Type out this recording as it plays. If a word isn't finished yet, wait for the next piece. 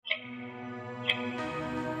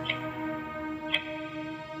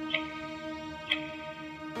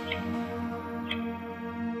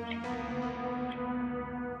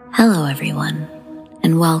everyone,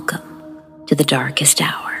 and welcome to the Darkest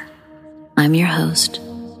Hour. I'm your host,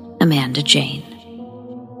 Amanda Jane.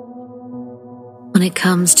 When it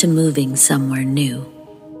comes to moving somewhere new,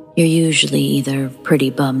 you're usually either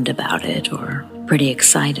pretty bummed about it or pretty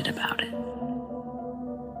excited about it.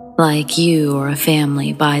 Like you or a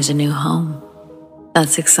family buys a new home.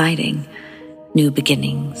 That's exciting. New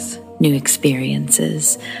beginnings, new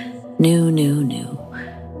experiences, new.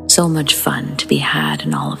 So much fun to be had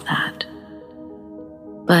and all of that.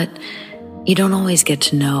 But you don't always get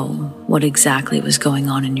to know what exactly was going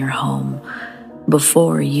on in your home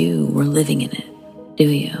before you were living in it, do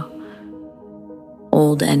you?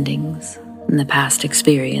 Old endings and the past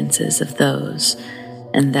experiences of those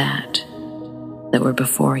and that were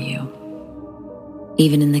before you.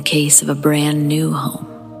 Even in the case of a brand new home,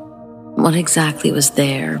 what exactly was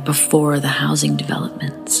there before the housing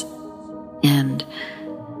developments? And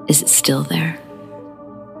is it still there?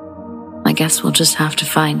 I guess we'll just have to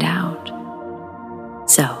find out.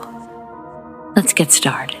 So, let's get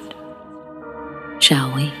started,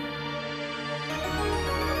 shall we?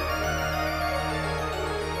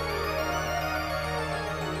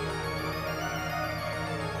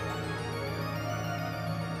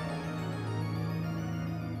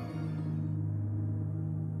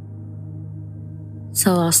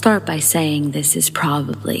 So I'll start by saying this is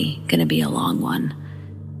probably going to be a long one.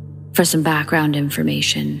 For some background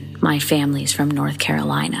information, my family's from North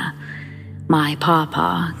Carolina. My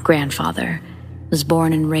grandfather, was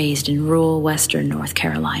born and raised in rural western North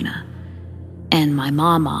Carolina. And my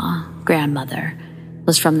grandmother,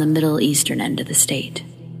 was from the Middle Eastern end of the state.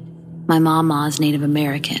 My mama is Native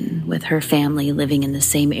American, with her family living in the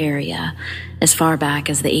same area as far back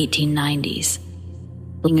as the 1890s.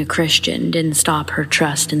 Being a Christian didn't stop her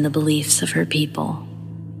trust in the beliefs of her people.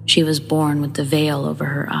 She was born with the veil over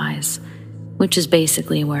her eyes, which is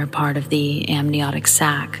basically where part of the amniotic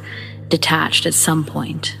sac detached at some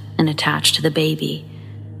point and attached to the baby.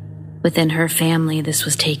 Within her family, this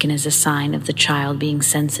was taken as a sign of the child being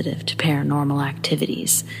sensitive to paranormal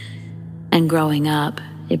activities. And growing up,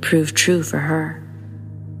 it proved true for her.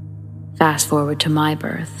 Fast forward to my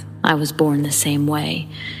birth, I was born the same way.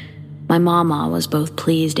 My mama was both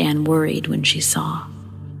pleased and worried when she saw.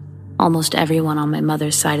 Almost everyone on my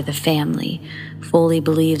mother's side of the family fully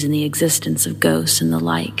believes in the existence of ghosts and the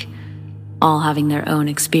like, all having their own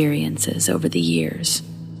experiences over the years.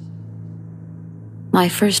 My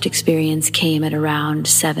first experience came at around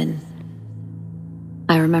 7.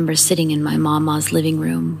 I remember sitting in my mama's living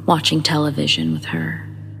room watching television with her,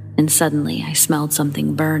 and suddenly I smelled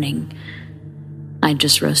something burning. I'd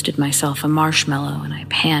just roasted myself a marshmallow and I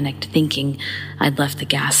panicked, thinking I'd left the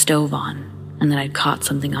gas stove on and that I'd caught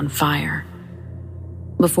something on fire.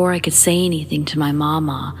 Before I could say anything to my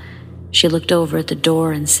mama, she looked over at the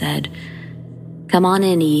door and said, "Come on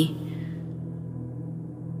in, E."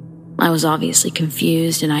 I was obviously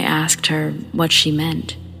confused and I asked her what she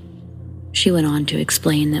meant. She went on to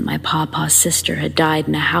explain that my papa's sister had died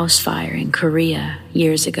in a house fire in Korea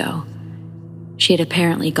years ago. She had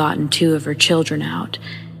apparently gotten 2 of her children out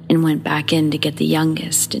and went back in to get the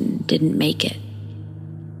youngest and didn't make it.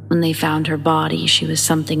 When they found her body, she was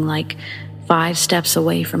something like 5 steps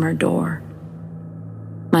away from her door.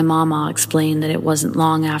 My mama explained that it wasn't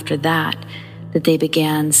long after that they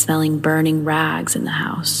began smelling burning rags in the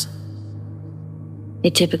house.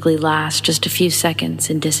 It typically lasts just a few seconds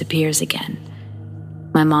and disappears again.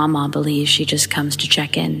 My mama believes she just comes to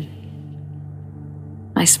check in.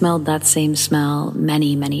 I smelled that same smell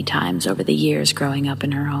many times over the years growing up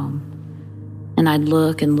in her home. And I'd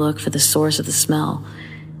look and look for the source of the smell,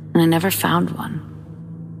 and I never found one.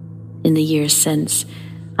 In the years since,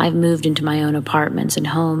 I've moved into my own apartments and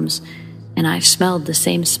homes, and I've smelled the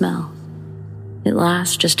same smell. It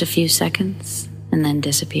lasts just a few seconds and then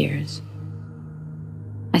disappears.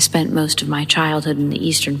 I spent most of my childhood in the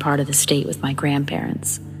eastern part of the state with my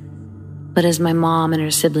grandparents. But as my mom and her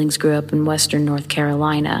siblings grew up in western North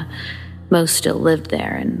Carolina, most still lived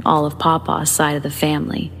there and all of Papa's side of the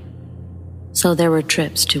family. So there were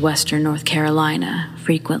trips to western North Carolina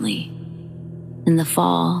frequently. In the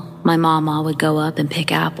fall, my mama would go up and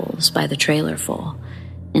pick apples by the trailer full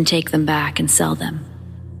and take them back and sell them.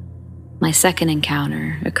 My second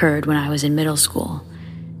encounter occurred when I was in middle school.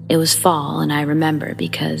 It was fall, and I remember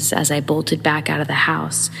because as I bolted back out of the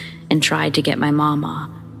house and tried to get my mama,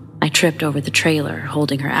 I tripped over the trailer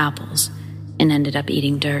holding her apples and ended up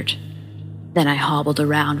eating dirt. Then I hobbled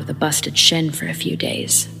around with a busted shin for a few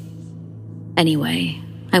days. Anyway,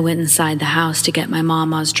 I went inside the house to get my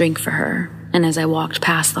mama's drink for her, and as I walked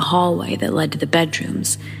past the hallway that led to the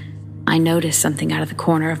bedrooms, I noticed something out of the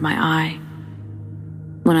corner of my eye.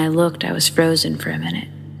 When I looked, I was frozen for a minute.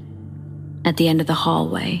 At the end of the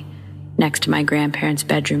hallway, next to my grandparents'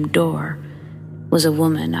 bedroom door, was a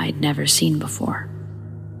woman I'd never seen before.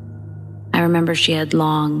 I remember she had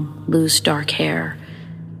long, loose, dark hair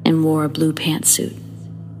and wore a blue pantsuit.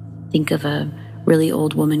 Think of a really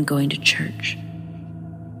old woman going to church.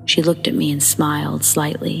 She looked at me and smiled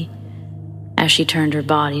slightly. As she turned her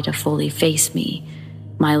body to fully face me,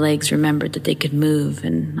 my legs remembered that they could move,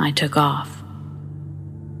 and I took off.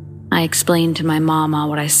 I explained to my mama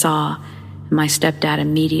what I saw, and my stepdad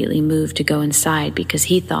immediately moved to go inside because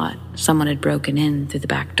he thought someone had broken in through the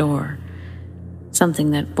back door,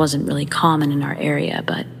 something that wasn't really common in our area,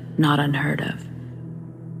 but not unheard of.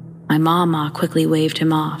 My mama quickly waved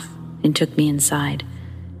him off and took me inside.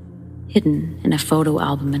 Hidden in a photo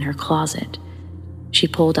album in her closet, she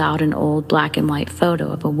pulled out an old black and white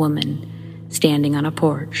photo of a woman standing on a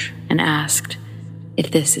porch and asked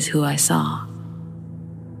if this is who I saw.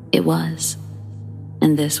 It was,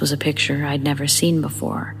 and this was a picture I'd never seen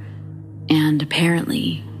before, and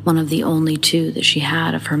apparently one of the only two that she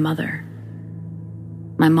had of her mother.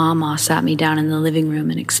 My mama sat me down in the living room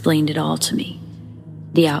and explained it all to me.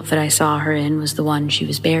 The outfit I saw her in was the one she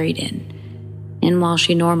was buried in, and while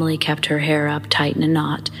she normally kept her hair up tight in a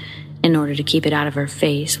knot in order to keep it out of her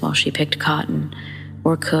face while she picked cotton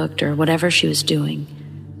or cooked or whatever she was doing,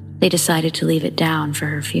 they decided to leave it down for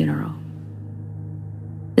her funeral.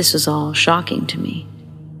 This was all shocking to me.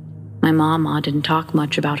 My mama didn't talk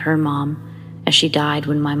much about her mom, as she died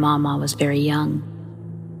when my mama was very young,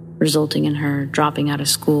 resulting in her dropping out of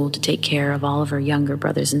school to take care of all of her younger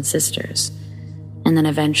brothers and sisters, and then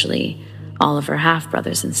eventually all of her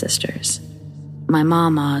half-brothers and sisters. My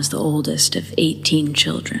mama is the oldest of 18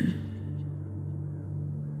 children.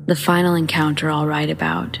 The final encounter I'll write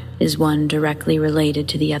about is one directly related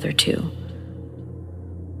to the other two.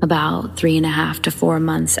 About 3.5 to 4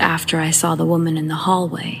 months after I saw the woman in the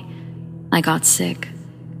hallway, I got sick.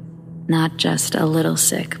 Not just a little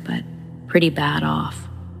sick, but pretty bad off.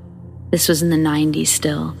 This was in the 90s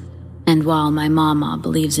still, and while my mama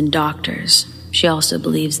believes in doctors, she also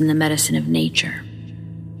believes in the medicine of nature.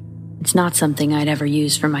 It's not something I'd ever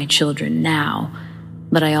use for my children now,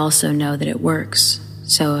 but I also know that it works,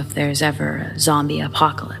 so if there's ever a zombie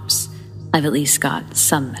apocalypse, I've at least got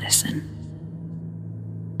some medicine.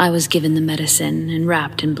 I was given the medicine and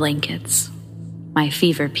wrapped in blankets. My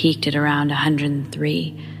fever peaked at around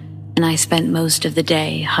 103, and I spent most of the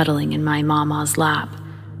day huddling in my mama's lap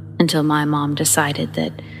until my mom decided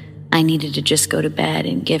that I needed to just go to bed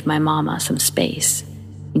and give my mama some space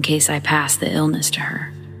in case I passed the illness to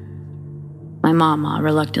her. My mama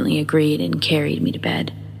reluctantly agreed and carried me to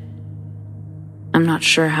bed. I'm not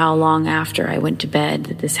sure how long after I went to bed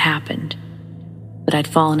that this happened, but I'd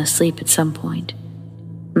fallen asleep at some point.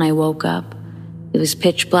 When I woke up, it was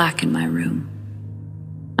pitch black in my room.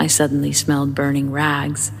 I suddenly smelled burning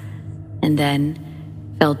rags, and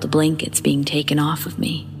then felt the blankets being taken off of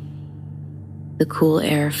me. The cool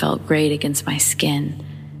air felt great against my skin,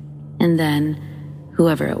 and then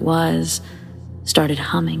whoever it was started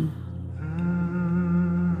humming.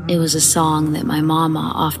 It was a song that my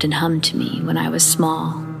mama often hummed to me when I was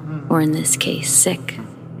small, or in this case, sick.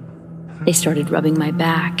 They started rubbing my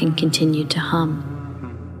back and continued to hum.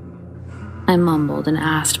 I mumbled and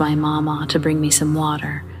asked my mama to bring me some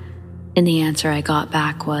water, and the answer I got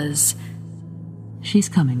back was, "She's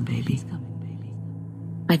coming, baby."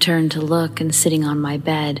 I turned to look, and sitting on my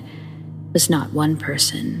bed was not one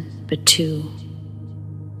person, but two.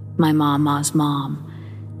 My mama's mom,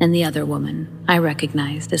 and the other woman I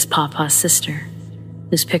recognized as Papa's sister,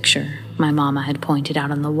 whose picture my mama had pointed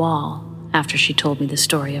out on the wall after she told me the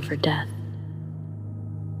story of her death.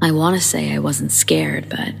 I want to say I wasn't scared,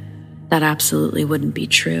 but that absolutely wouldn't be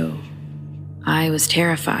true. I was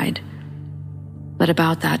terrified. But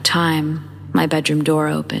about that time, my bedroom door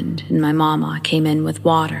opened and my mama came in with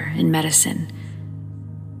water and medicine.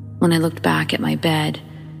 When I looked back at my bed,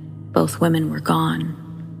 both women were gone.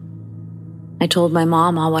 I told my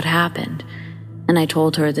mama what happened, and I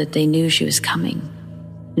told her that they knew she was coming,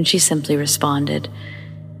 and she simply responded,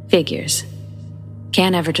 "Figures.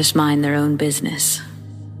 Can't ever just mind their own business."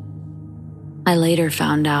 I later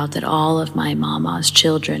found out that all of my mama's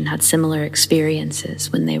children had similar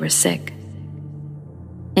experiences when they were sick.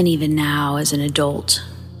 And even now, as an adult,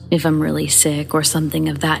 if I'm really sick or something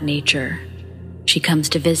of that nature, she comes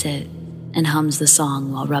to visit and hums the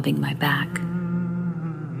song while rubbing my back.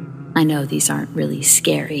 I know these aren't really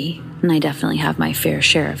scary, and I definitely have my fair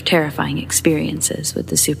share of terrifying experiences with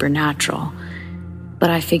the supernatural, but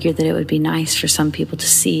I figured that it would be nice for some people to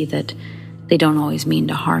see that they don't always mean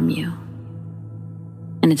to harm you.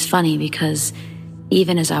 And it's funny because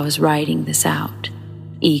Even as I was writing this out,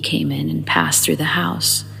 E came in and passed through the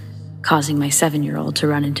house, causing my 7-year-old to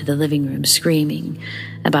run into the living room screaming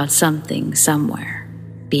about something somewhere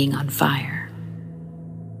being on fire.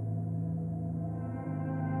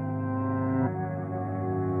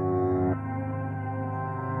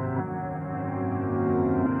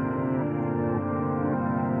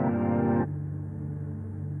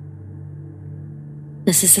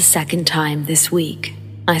 This is the second time this week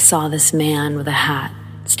I saw this man with a hat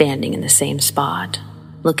standing in the same spot,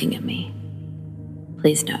 looking at me.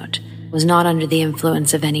 Please note, I was not under the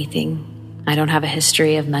influence of anything. I don't have a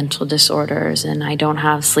history of mental disorders, and I don't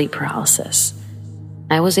have sleep paralysis.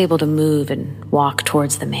 I was able to move and walk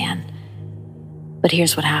towards the man. But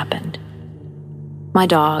here's what happened. My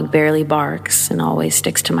dog barely barks and always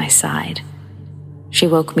sticks to my side. She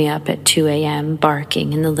woke me up at 2 a.m.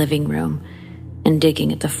 barking in the living room and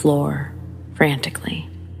digging at the floor frantically.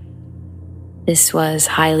 This was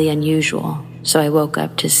highly unusual, so I woke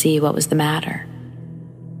up to see what was the matter.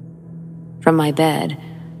 From my bed,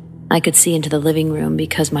 I could see into the living room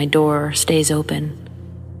because my door stays open.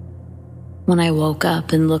 When I woke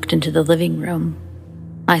up and looked into the living room,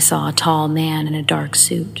 I saw a tall man in a dark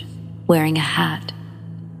suit, wearing a hat,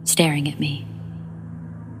 staring at me.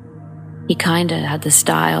 He kinda had the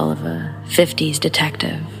style of a 50s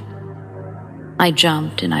detective. I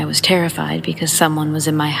jumped and I was terrified because someone was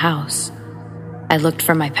in my house. I looked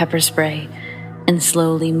for my pepper spray and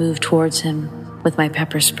slowly moved towards him with my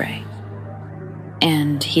pepper spray.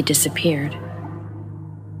 And he disappeared.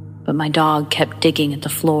 But my dog kept digging at the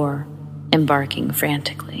floor and barking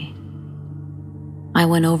frantically. I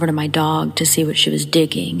went over to my dog to see what she was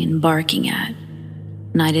digging and barking at,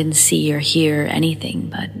 and I didn't see or hear anything,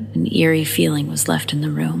 but an eerie feeling was left in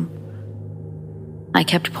the room. I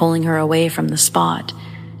kept pulling her away from the spot,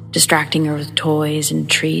 distracting her with toys and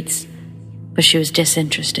treats, but she was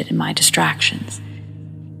disinterested in my distractions,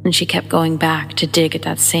 and she kept going back to dig at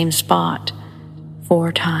that same spot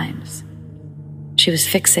 4 times. She was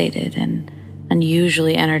fixated and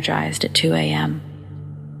unusually energized at 2 a.m.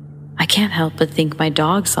 I can't help but think my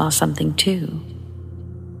dog saw something too.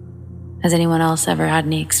 Has anyone else ever had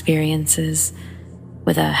any experiences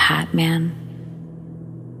with a hat man?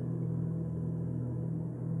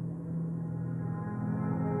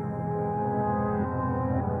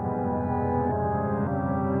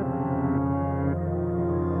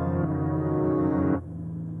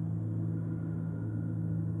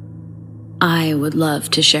 I would love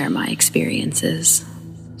to share my experiences,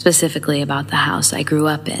 specifically about the house I grew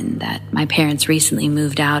up in that my parents recently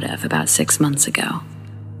moved out of about 6 months ago.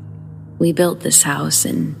 We built this house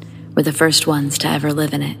and were the first ones to ever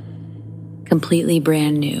live in it. Completely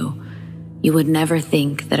brand new. You would never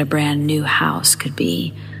think that a brand new house could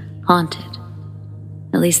be haunted.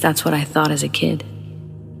 At least that's what I thought as a kid.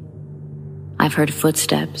 I've heard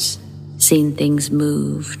footsteps, seen things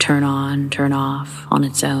move, turn on, turn off on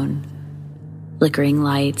its own. Flickering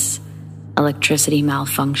lights, electricity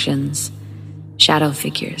malfunctions, shadow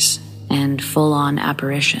figures, and full-on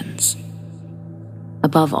apparitions.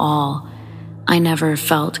 Above all, I never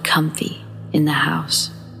felt comfy in the house.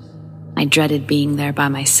 I dreaded being there by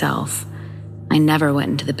myself. I never went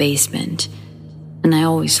into the basement, and I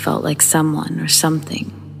always felt like someone or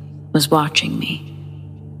something was watching me.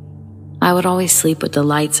 I would always sleep with the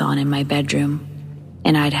lights on in my bedroom,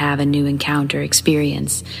 and I'd have a new encounter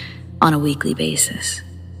experience on a weekly basis.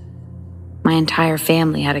 My entire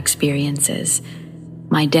family had experiences.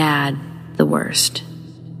 My dad, the worst.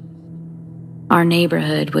 Our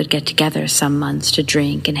neighborhood would get together some months to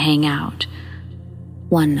drink and hang out.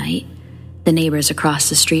 One night, the neighbors across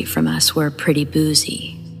the street from us were pretty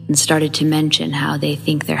boozy and started to mention how they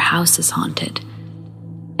think their house is haunted.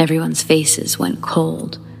 Everyone's faces went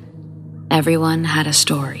cold. Everyone had a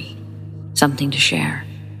story, something to share.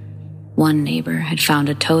 One neighbor had found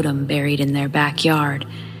a totem buried in their backyard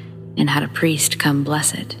and had a priest come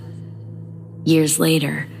bless it. Years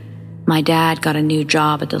later, my dad got a new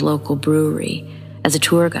job at the local brewery as a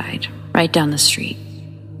tour guide right down the street,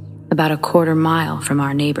 about a 1/4 mile from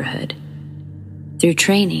our neighborhood. Through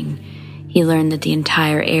training, he learned that the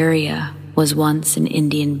entire area was once an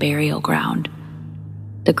Indian burial ground.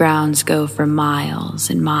 The grounds go for miles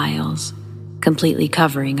and miles, completely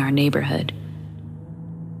covering our neighborhood.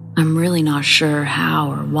 I'm really not sure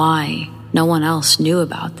how or why no one else knew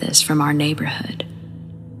about this from our neighborhood.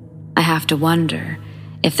 I have to wonder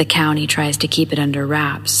if the county tries to keep it under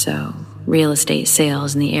wraps so real estate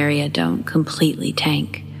sales in the area don't completely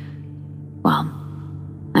tank. Well,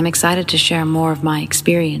 I'm excited to share more of my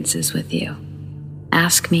experiences with you.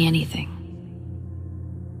 Ask me anything.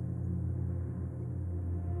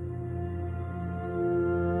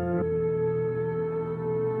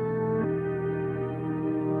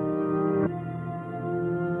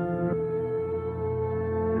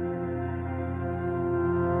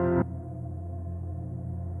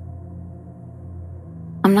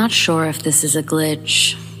 I'm not sure if this is a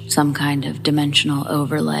glitch, some kind of dimensional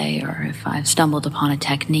overlay, or if I've stumbled upon a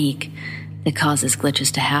technique that causes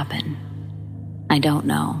glitches to happen. I don't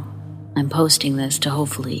know. I'm posting this to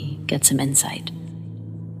hopefully get some insight.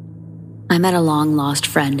 I met a long-lost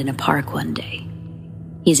friend in a park one day.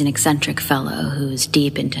 He's an eccentric fellow who's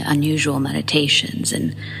deep into unusual meditations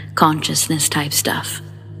and consciousness-type stuff.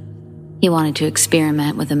 He wanted to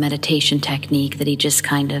experiment with a meditation technique that he just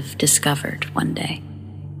kind of discovered one day.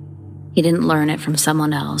 He didn't learn it from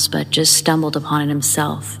someone else, but just stumbled upon it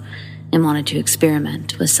himself and wanted to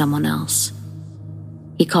experiment with someone else.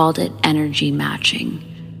 He called it energy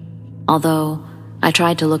matching. Although I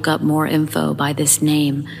tried to look up more info by this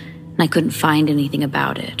name, and I couldn't find anything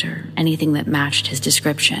about it or anything that matched his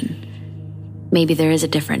description. Maybe there is a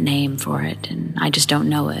different name for it, and I just don't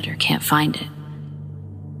know it or can't find it.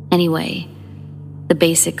 Anyway, the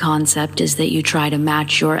basic concept is that you try to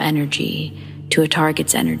match your energy to a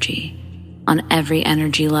target's energy on every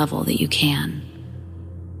energy level that you can.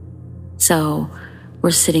 So, we're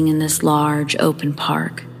sitting in this large open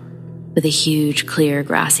park with a huge clear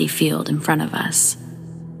grassy field in front of us.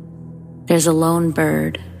 There's a lone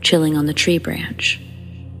bird chilling on the tree branch.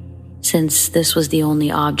 Since this was the only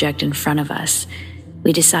object in front of us,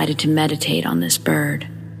 we decided to meditate on this bird.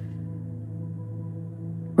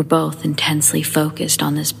 We're both intensely focused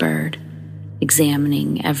on this bird,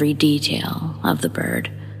 examining every detail of the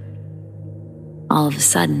bird. All of a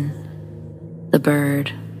sudden, the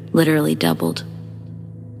bird literally doubled.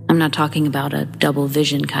 I'm not talking about a double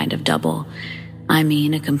vision kind of double. I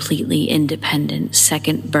mean a completely independent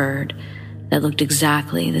second bird that looked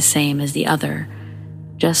exactly the same as the other,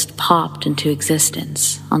 just popped into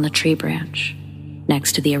existence on the tree branch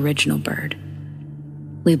next to the original bird.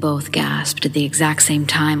 We both gasped at the exact same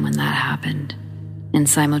time when that happened, and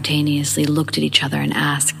simultaneously looked at each other and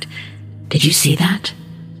asked, "Did you see that?"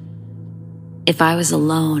 If I was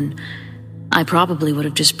alone, I probably would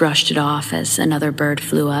have just brushed it off as another bird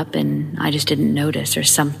flew up and I just didn't notice or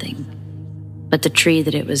something. But the tree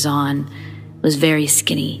that it was on was very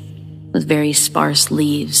skinny, with very sparse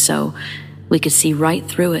leaves, so we could see right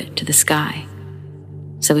through it to the sky.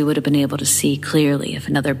 So we would have been able to see clearly if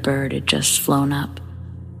another bird had just flown up.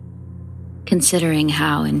 Considering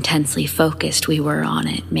how intensely focused we were on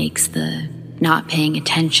it makes the not paying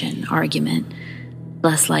attention argument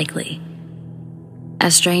less likely.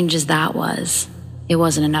 As strange as that was, it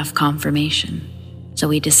wasn't enough confirmation, so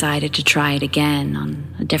we decided to try it again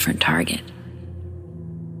on a different target.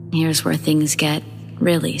 Here's where things get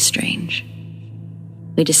really strange.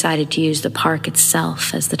 We decided to use the park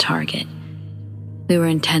itself as the target. We were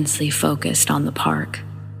intensely focused on the park.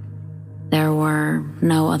 There were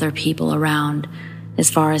no other people around as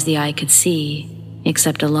far as the eye could see,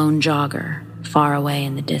 except a lone jogger far away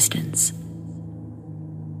in the distance.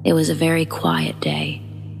 It was a very quiet day.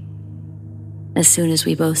 As soon as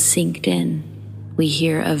we both synced in, we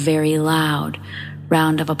hear a very loud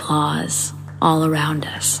round of applause all around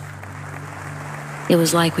us. It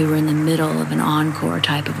was like we were in the middle of an encore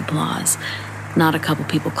type of applause, not a couple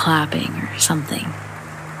people clapping or something.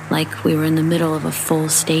 Like we were in the middle of a full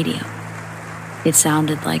stadium. It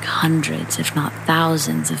sounded like hundreds, if not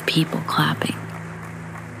thousands, of people clapping.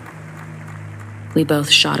 We both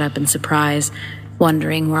shot up in surprise,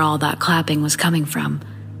 wondering where all that clapping was coming from.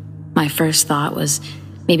 My first thought was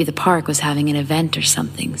maybe the park was having an event or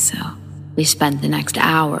something, so we spent the next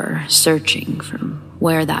hour searching for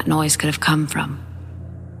where that noise could have come from.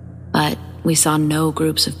 But we saw no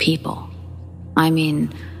groups of people. I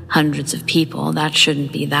mean, hundreds of people, that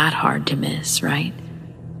shouldn't be that hard to miss, right?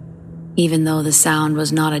 Even though the sound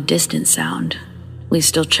was not a distant sound, we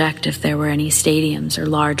still checked if there were any stadiums or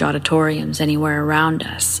large auditoriums anywhere around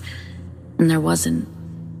us, and there wasn't.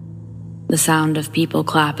 The sound of people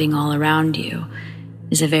clapping all around you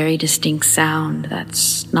is a very distinct sound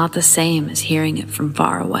that's not the same as hearing it from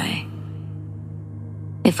far away.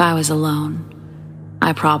 If I was alone,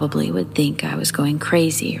 I probably would think I was going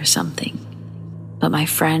crazy or something, but my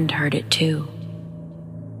friend heard it too.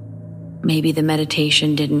 Maybe the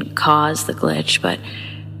meditation didn't cause the glitch, but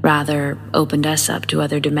rather opened us up to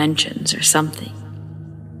other dimensions or something.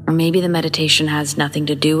 Or maybe the meditation has nothing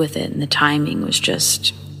to do with it and the timing was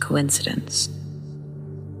just coincidence.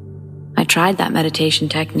 I tried that meditation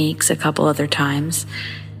techniques a couple other times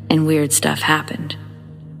and weird stuff happened.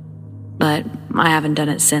 But I haven't done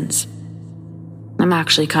it since. I'm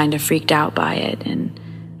actually kind of freaked out by it, and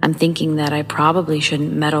I'm thinking that I probably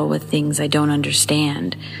shouldn't meddle with things I don't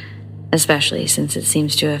understand, especially since it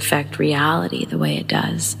seems to affect reality the way it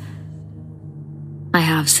does. I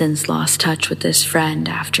have since lost touch with this friend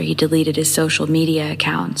after he deleted his social media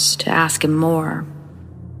accounts to ask him more,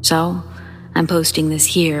 So, I'm posting this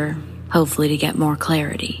here, hopefully to get more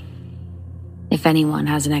clarity. If anyone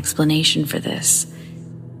has an explanation for this,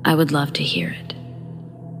 I would love to hear it.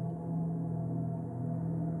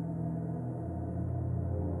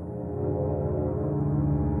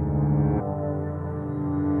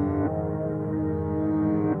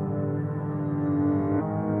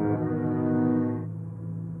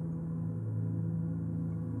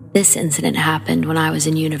 This incident happened when I was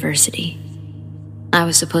in university. I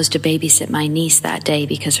was supposed to babysit my niece that day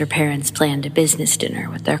because her parents planned a business dinner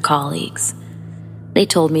with their colleagues. They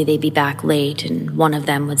told me they'd be back late and one of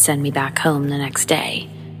them would send me back home the next day.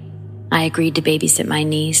 I agreed to babysit my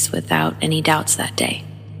niece without any doubts that day.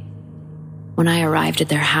 When I arrived at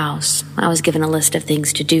their house, I was given a list of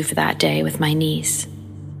things to do for that day with my niece.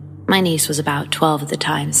 My niece was about 12 at the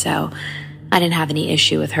time, so I didn't have any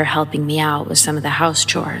issue with her helping me out with some of the house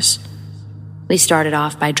chores. We started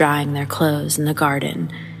off by drying their clothes in the garden,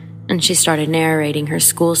 and she started narrating her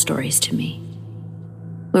school stories to me.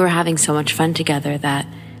 We were having so much fun together that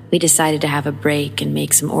we decided to have a break and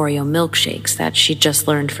make some Oreo milkshakes that she'd just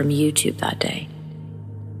learned from YouTube that day.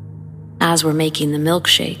 As we're making the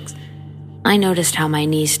milkshakes, I noticed how my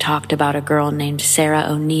niece talked about a girl named Sarah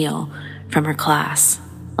O'Neill from her class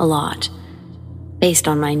a lot. Based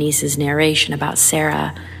on my niece's narration about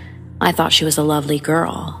Sarah, I thought she was a lovely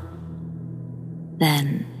girl.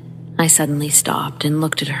 Then, I suddenly stopped and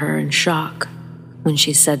looked at her in shock when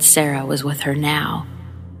she said Sarah was with her now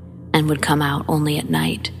and would come out only at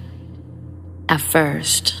night. At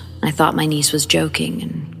first, I thought my niece was joking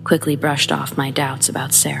and quickly brushed off my doubts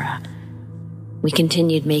about Sarah. We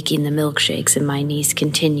continued making the milkshakes and my niece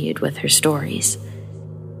continued with her stories.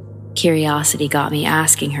 Curiosity got me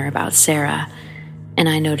asking her about Sarah, and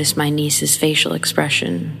I noticed my niece's facial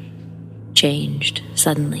expression changed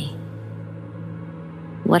suddenly.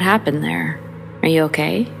 "What happened there? Are you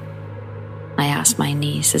okay?" I asked my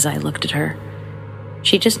niece as I looked at her.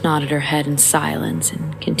 She just nodded her head in silence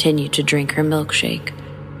and continued to drink her milkshake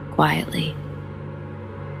quietly.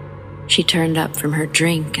 She turned up from her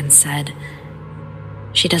drink and said,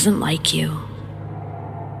 "She doesn't like you."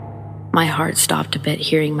 My heart stopped a bit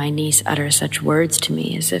hearing my niece utter such words to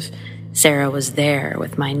me as if Sarah was there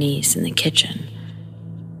with my niece in the kitchen.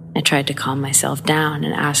 I tried to calm myself down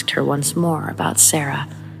and asked her once more about Sarah.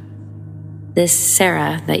 "This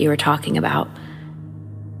Sarah that you were talking about,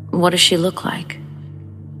 what does she look like?"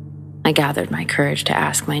 I gathered my courage to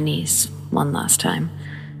ask my niece one last time.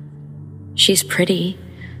 "She's pretty,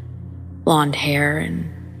 blonde hair and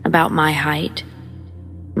about my height."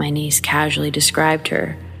 My niece casually described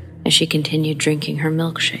her as she continued drinking her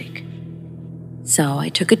milkshake. So I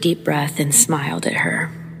took a deep breath and smiled at her.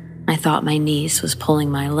 I thought my niece was pulling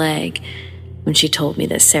my leg when she told me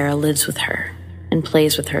that Sarah lives with her and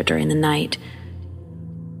plays with her during the night.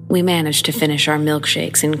 We managed to finish our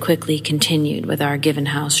milkshakes and quickly continued with our given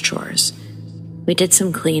house chores. We did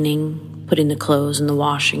some cleaning, putting the clothes in the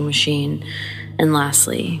washing machine, and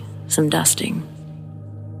lastly, some dusting.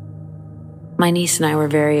 My niece and I were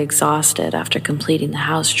very exhausted after completing the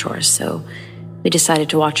house chores, so we decided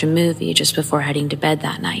to watch a movie just before heading to bed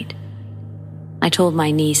that night. I told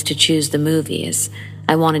my niece to choose the movie as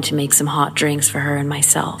I wanted to make some hot drinks for her and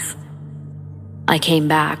myself. I came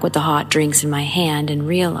back with the hot drinks in my hand and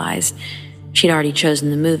realized she'd already chosen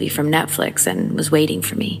the movie from Netflix and was waiting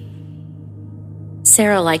for me.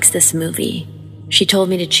 "Sarah likes this movie. She told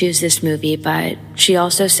me to choose this movie, but she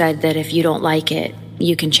also said that if you don't like it,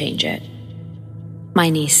 you can change it." My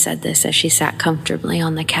niece said this as she sat comfortably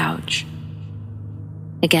on the couch.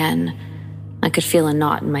 Again, I could feel a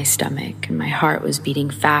knot in my stomach, and my heart was beating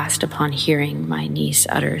fast upon hearing my niece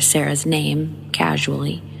utter Sarah's name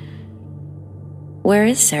casually. "Where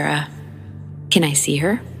is Sarah? Can I see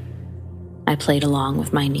her?" I played along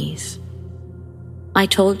with my niece. "I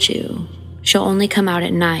told you, she'll only come out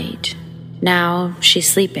at night. Now she's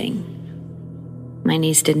sleeping." My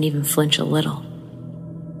niece didn't even flinch a little.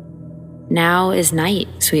 "Now is night,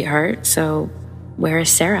 sweetheart, so where is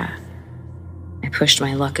Sarah?" I pushed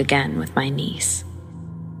my luck again with my niece.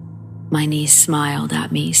 My niece smiled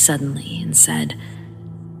at me suddenly and said,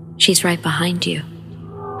 "She's right behind you."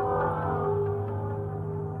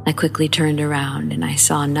 I quickly turned around and I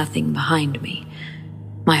saw nothing behind me.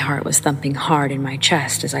 My heart was thumping hard in my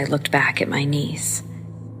chest as I looked back at my niece.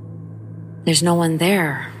 "There's no one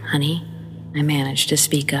there, honey," I managed to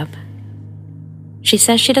speak up. "She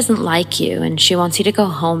says she doesn't like you and she wants you to go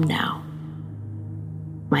home now,"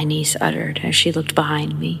 my niece uttered as she looked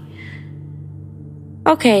behind me.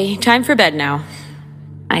 "Okay, time for bed now,"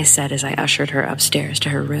 I said as I ushered her upstairs to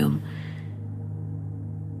her room.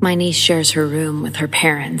 My niece shares her room with her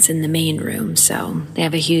parents in the main room, so they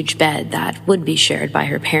have a huge bed that would be shared by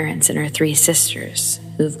her parents and her 3 sisters,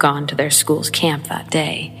 who've gone to their school's camp that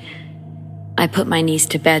day. I put my niece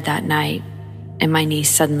to bed that night, and my niece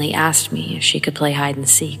suddenly asked me if she could play hide and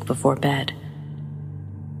seek before bed.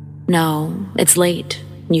 "No, it's late.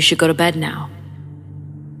 You should go to bed now."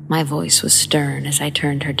 My voice was stern as I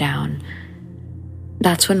turned her down.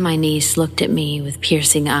 That's when my niece looked at me with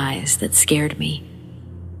piercing eyes that scared me.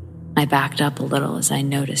 I backed up a little as I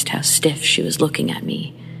noticed how stiff she was looking at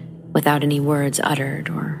me, without any words uttered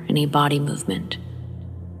or any body movement.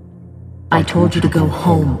 "I told you to go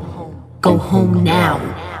home. Go home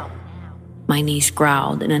now," my niece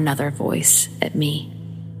growled in another voice at me.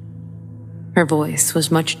 Her voice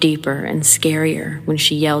was much deeper and scarier when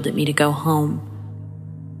she yelled at me to go home.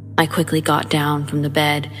 I quickly got down from the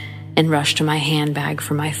bed and rushed to my handbag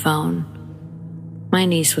for my phone. My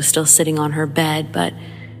niece was still sitting on her bed, but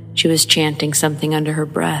she was chanting something under her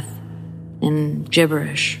breath in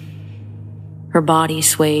gibberish. Her body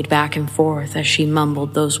swayed back and forth as she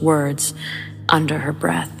mumbled those words under her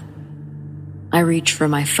breath. I reached for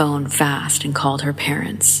my phone fast and called her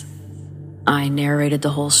parents. I narrated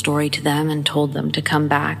the whole story to them and told them to come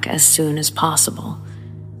back as soon as possible.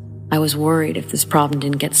 I was worried if this problem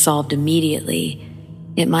didn't get solved immediately,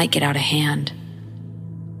 it might get out of hand.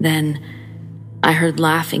 Then I heard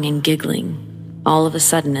laughing and giggling all of a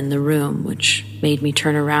sudden in the room, which made me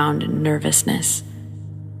turn around in nervousness.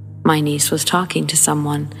 My niece was talking to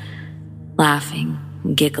someone, laughing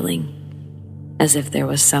and giggling, as if there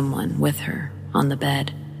was someone with her on the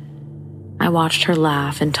bed. I watched her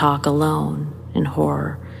laugh and talk alone in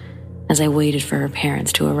horror as I waited for her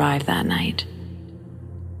parents to arrive that night.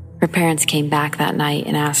 Her parents came back that night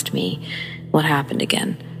and asked me what happened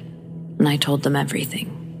again, and I told them everything.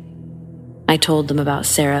 I told them about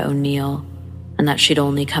Sarah O'Neill and that she'd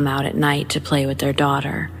only come out at night to play with their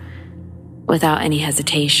daughter. Without any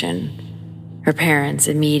hesitation, her parents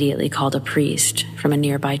immediately called a priest from a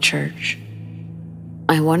nearby church.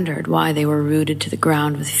 I wondered why they were rooted to the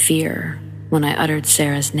ground with fear when I uttered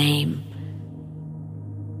Sarah's name.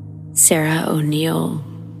 Sarah O'Neill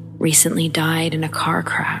recently died in a car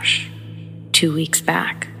crash 2 weeks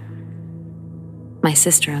back, my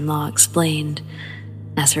sister-in-law explained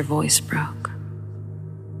as her voice broke.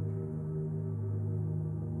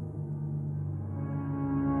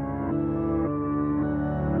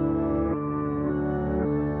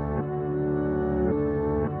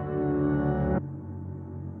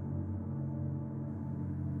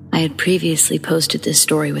 I had previously posted this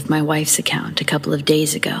story with my wife's account a couple of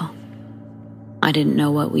days ago. I didn't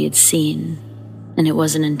know what we had seen, and it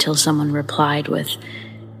wasn't until someone replied with,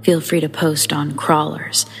 "Feel free to post on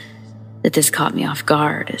crawlers," that this caught me off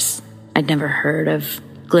guard, as I'd never heard of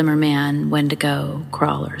Glimmerman, Wendigo,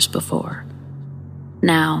 crawlers before.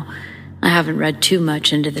 Now, I haven't read too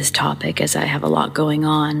much into this topic as I have a lot going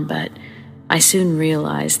on, but I soon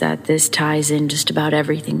realized that this ties in just about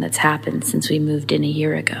everything that's happened since we moved in a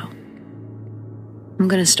year ago. I'm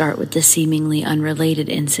going to start with the seemingly unrelated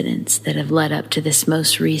incidents that have led up to this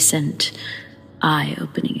most recent,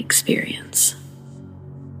 eye-opening experience.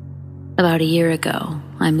 About a year ago,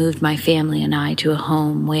 I moved my family and I to a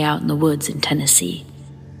home way out in the woods in Tennessee.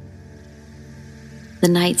 The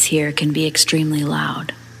nights here can be extremely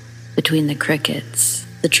loud. Between the crickets,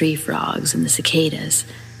 the tree frogs, and the cicadas,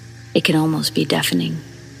 it can almost be deafening.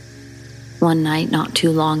 One night, not too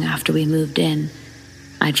long after we moved in,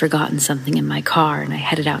 I'd forgotten something in my car and I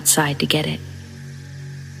headed outside to get it.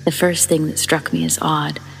 The first thing that struck me as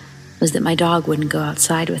odd was that my dog wouldn't go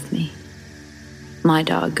outside with me. My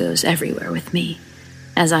dog goes everywhere with me,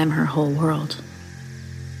 as I'm her whole world.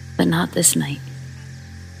 But not this night.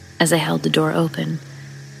 As I held the door open,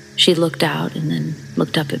 she looked out and then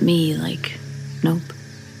looked up at me like, nope.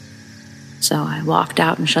 So I walked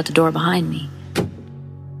out and shut the door behind me.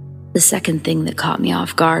 The second thing that caught me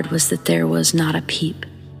off guard was that there was not a peep.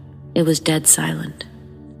 It was dead silent.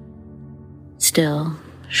 Still,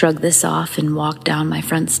 shrugged this off and walked down my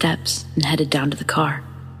front steps and headed down to the car.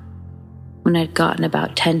 When I'd gotten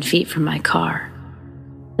about 10 feet from my car,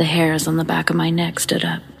 the hairs on the back of my neck stood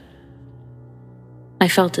up. I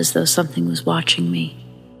felt as though something was watching me.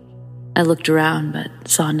 I looked around but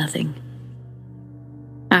saw nothing.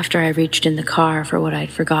 After I reached in the car for what I'd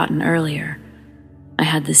forgotten earlier, I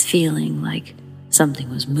had this feeling like something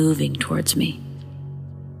was moving towards me.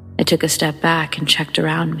 I took a step back and checked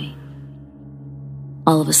around me.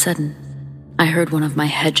 All of a sudden, I heard one of my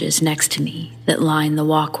hedges next to me that lined the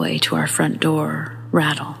walkway to our front door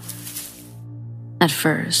rattle. At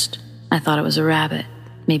first, I thought it was a rabbit.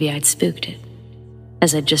 Maybe I'd spooked it,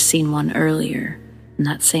 as I'd just seen one earlier, in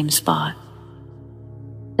that same spot.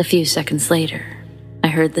 A few seconds later, I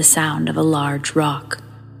heard the sound of a large rock,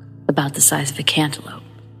 about the size of a cantaloupe,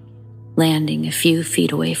 landing a few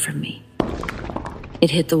feet away from me. It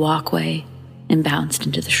hit the walkway and bounced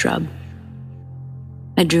into the shrub.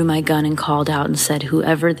 I drew my gun and called out and said,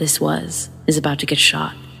 "Whoever this was is about to get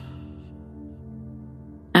shot."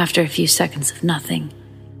 After a few seconds of nothing,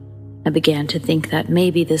 I began to think that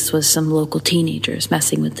maybe this was some local teenagers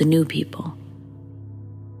messing with the new people.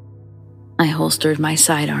 I holstered my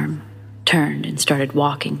sidearm, turned, and started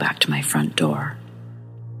walking back to my front door.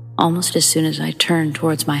 Almost as soon as I turned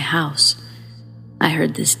towards my house, I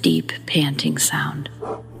heard this deep, panting sound.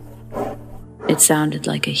 It sounded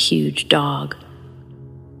like a huge dog,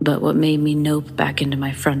 but what made me nope back into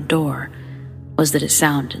my front door was that it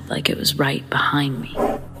sounded like it was right behind me.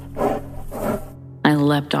 I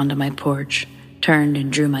leapt onto my porch, turned,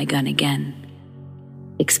 and drew my gun again,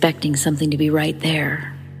 expecting something to be right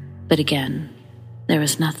there, but again, there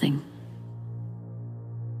was nothing.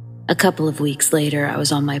 A couple of weeks later, I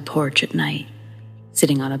was on my porch at night,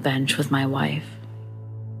 sitting on a bench with my wife.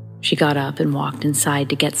 She got up and walked inside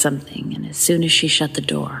to get something, and as soon as she shut the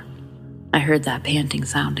door, I heard that panting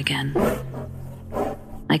sound again.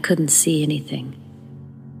 I couldn't see anything,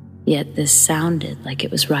 yet this sounded like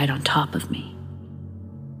it was right on top of me.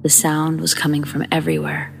 The sound was coming from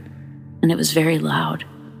everywhere, and it was very loud.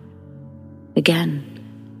 Again,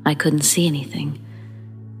 I couldn't see anything,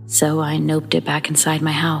 so I noped it back inside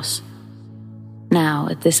my house. Now,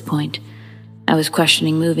 at this point, I was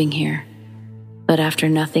questioning moving here, but after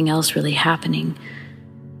nothing else really happening,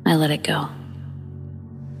 I let it go.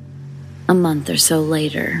 A month or so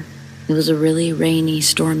later, it was a really rainy,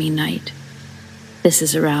 stormy night. This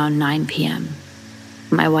is around 9 p.m.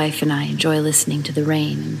 My wife and I enjoy listening to the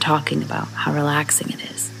rain and talking about how relaxing it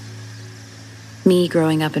is. Me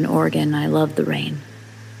growing up in Oregon, I loved the rain.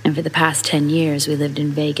 And for the past 10 years, we lived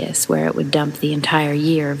in Vegas, where it would dump the entire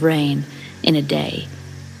year of rain in a day,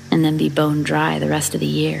 and then be bone dry the rest of the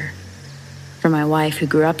year. For my wife, who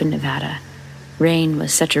grew up in Nevada, rain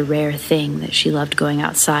was such a rare thing that she loved going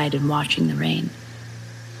outside and watching the rain.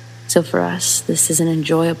 So for us, this is an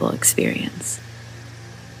enjoyable experience.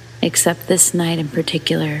 Except this night in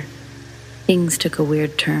particular, things took a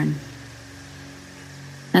weird turn.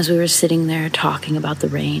 As we were sitting there talking about the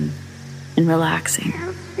rain and relaxing,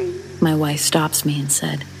 my wife stops me and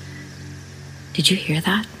said, "Did you hear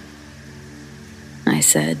that?" I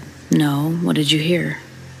said, "No, what did you hear?"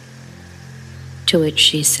 To which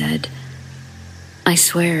she said, "I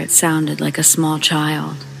swear it sounded like a small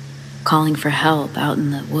child calling for help out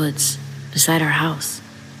in the woods beside our house."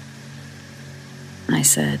 I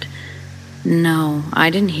said, "No, I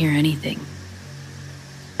didn't hear anything."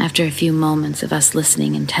 After a few moments of us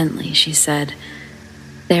listening intently, she said,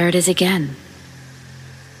 "There it is again."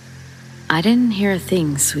 "I didn't hear a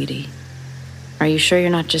thing, sweetie. Are you sure you're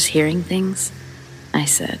not just hearing things?" I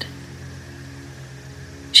said.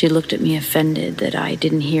 She looked at me offended that I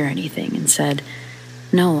didn't hear anything and said,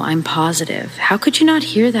 "No, I'm positive. How could you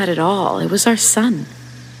not hear that at all? It was our son.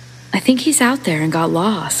 I think he's out there and got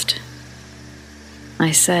lost."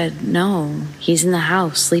 I said, "No, he's in the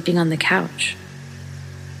house sleeping on the couch."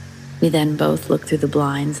 We then both looked through the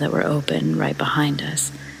blinds that were open right behind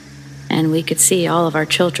us, and we could see all of our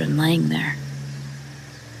children laying there.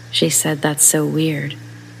 She said, "That's so weird.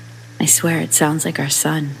 I swear it sounds like our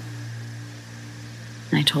son."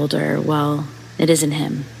 I told her, "Well, it isn't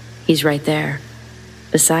him. He's right there.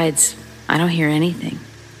 Besides, I don't hear anything."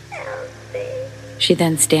 She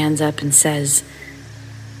then stands up and says,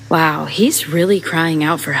 "Wow, he's really crying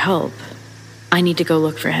out for help. I need to go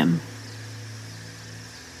look for him."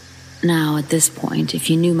 Now, at this point, if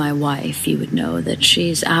you knew my wife, you would know that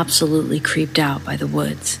she's absolutely creeped out by the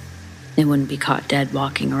woods. They wouldn't be caught dead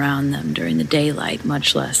walking around them during the daylight,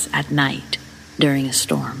 much less at night during a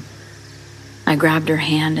storm. I grabbed her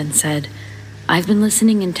hand and said, "I've been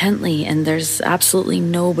listening intently, and there's absolutely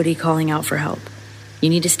nobody calling out for help. You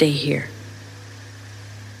need to stay here."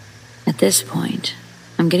 At this point,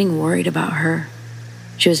 I'm getting worried about her.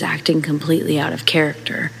 She was acting completely out of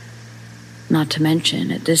character. Not to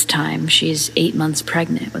mention, at this time, she's 8 months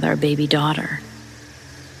pregnant with our baby daughter.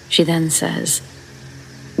 She then says,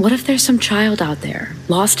 "What if there's some child out there,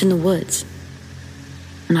 lost in the woods?"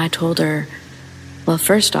 And I told her, "Well,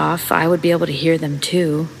 first off, I would be able to hear them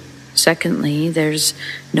too. Secondly, there's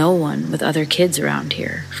no one with other kids around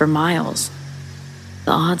here for miles.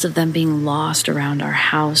 The odds of them being lost around our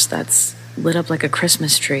house that's lit up like a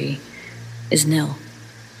Christmas tree is nil."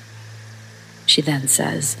 She then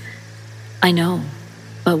says, "I know,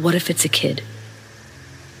 but what if it's a kid?"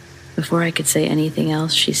 Before I could say anything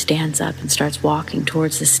else, she stands up and starts walking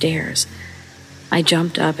towards the stairs. I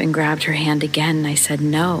jumped up and grabbed her hand again, and I said,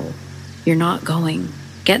 "No, you're not going.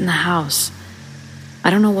 Get in the house. I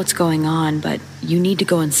don't know what's going on, but you need to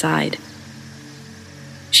go inside."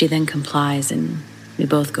 She then complies, and we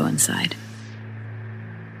both go inside.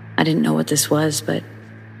 I didn't know what this was, but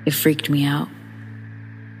it freaked me out.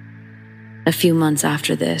 A few months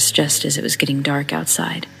after this, just as it was getting dark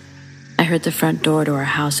outside, I heard the front door to our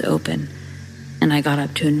house open, and I got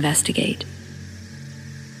up to investigate.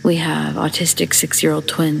 We have autistic 6-year-old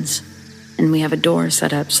twins, and we have a door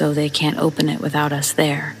set up so they can't open it without us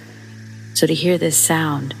there. So to hear this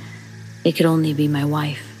sound, it could only be my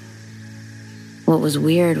wife. What was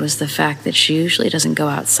weird was the fact that she usually doesn't go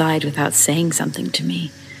outside without saying something to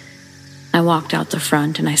me. I walked out the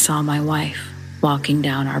front and I saw my wife walking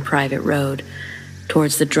down our private road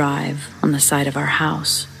towards the drive on the side of our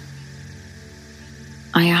house.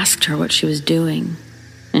 I asked her what she was doing,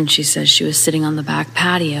 and she says she was sitting on the back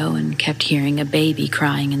patio and kept hearing a baby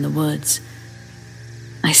crying in the woods.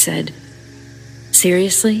 I said,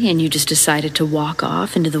 "Seriously, and you just decided to walk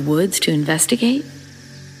off into the woods to investigate?"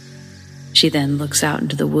 She then looks out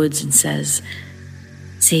into the woods and says,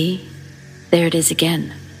 "See, there it is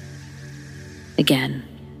again." Again,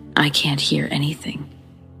 I can't hear anything,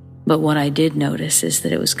 but what I did notice is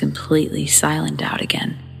that it was completely silent out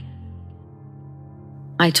again.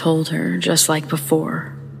 I told her, just like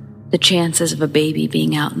before, the chances of a baby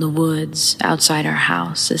being out in the woods outside our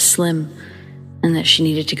house is slim, and that she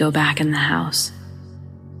needed to go back in the house.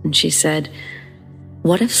 And she said,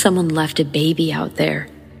 "What if someone left a baby out there?"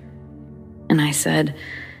 And I said,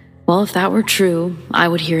 "Well, if that were true, I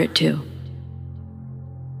would hear it too."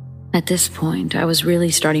 At this point, I was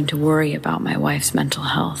really starting to worry about my wife's mental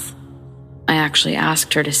health. I actually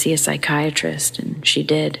asked her to see a psychiatrist, and she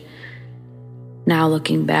did. Now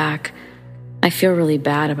looking back, I feel really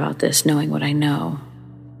bad about this, knowing what I know.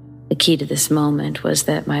 The key to this moment was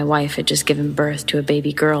that my wife had just given birth to a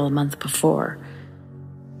baby girl a month before.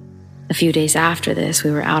 A few days after this, we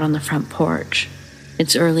were out on the front porch.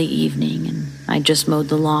 It's early evening, and I just mowed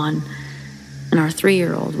the lawn, and our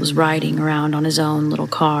 3-year-old was riding around on his own little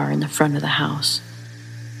car in the front of the house.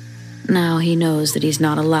 Now he knows that he's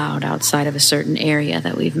not allowed outside of a certain area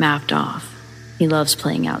that we've mapped off. He loves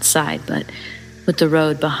playing outside, but with the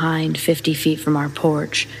road behind 50 feet from our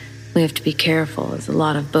porch, we have to be careful as a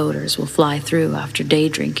lot of boaters will fly through after day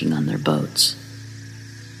drinking on their boats.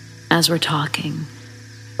 As we're talking,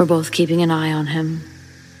 we're both keeping an eye on him.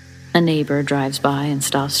 A neighbor drives by and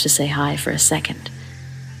stops to say hi for a second.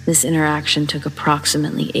 This interaction took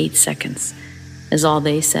approximately 8 seconds, as all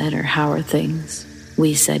they said are, "How are things?"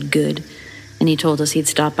 We said good, and he told us he'd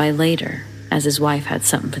stop by later, as his wife had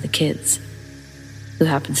something for the kids, who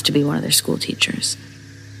happens to be one of their school teachers.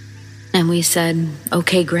 And we said,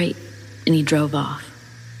 "Okay, great," and he drove off.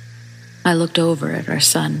 I looked over at our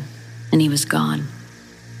son, and he was gone.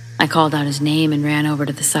 I called out his name and ran over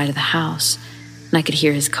to the side of the house, and I could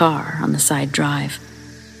hear his car on the side drive.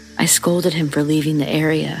 I scolded him for leaving the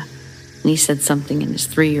area, and he said something in his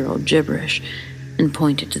 3-year-old gibberish and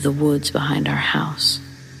pointed to the woods behind our house.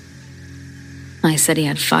 I said he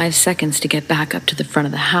had 5 seconds to get back up to the front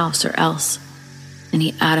of the house or else, and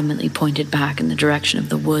he adamantly pointed back in the direction of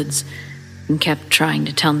the woods and kept trying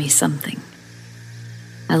to tell me something.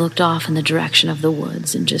 I looked off in the direction of the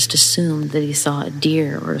woods and just assumed that he saw a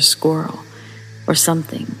deer or a squirrel or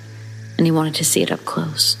something, and he wanted to see it up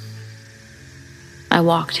close. I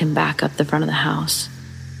walked him back up the front of the house,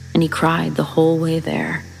 and he cried the whole way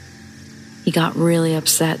there. He got really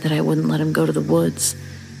upset that I wouldn't let him go to the woods,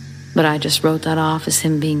 but I just wrote that off as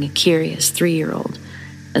him being a curious 3-year-old,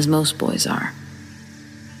 as most boys are.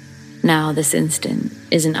 Now, this incident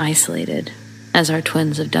isn't isolated, as our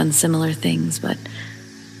twins have done similar things, but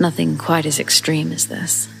nothing quite as extreme as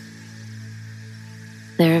this.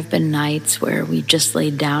 There have been nights where we just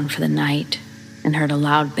laid down for the night and heard a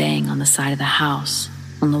loud bang on the side of the house,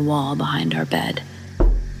 on the wall behind our bed.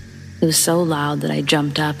 It was so loud that I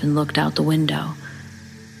jumped up and looked out the window.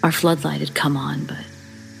 Our floodlight had come on, but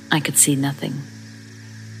I could see nothing.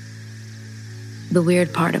 The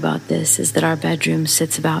weird part about this is that our bedroom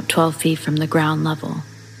sits about 12 feet from the ground level,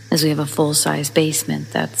 as we have a full-size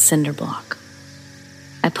basement that's cinder block.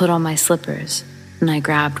 I put on my slippers, and I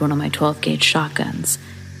grabbed one of my 12-gauge shotguns,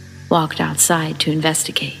 walked outside to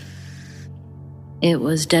investigate. It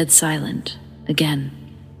was dead silent, again.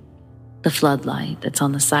 The floodlight that's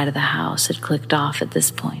on the side of the house had clicked off at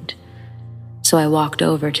this point, so I walked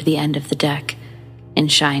over to the end of the deck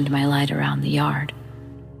and shined my light around the yard.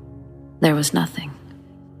 There was nothing.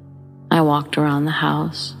 I walked around the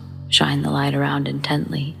house, shined the light around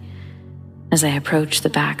intently, As I approached the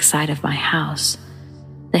back side of my house,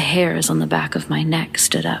 the hairs on the back of my neck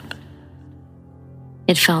stood up.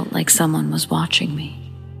 It felt like someone was watching me.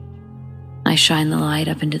 I shined the light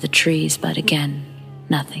up into the trees, but again,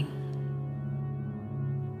 nothing.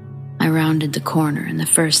 I rounded the corner, and the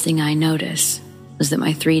first thing I noticed was that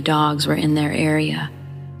my 3 dogs were in their area,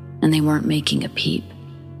 and they weren't making a peep.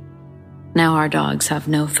 Now our dogs have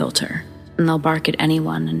no filter, and they'll bark at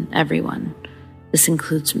anyone and everyone. This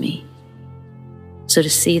includes me. So to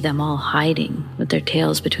see them all hiding with their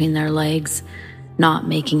tails between their legs, not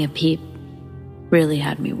making a peep, really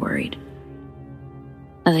had me worried.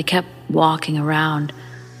 As I kept walking around,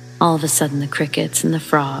 all of a sudden the crickets and the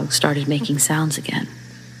frogs started making sounds again.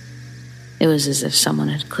 It was as if someone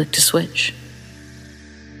had clicked a switch.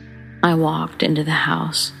 I walked into the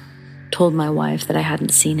house, told my wife that I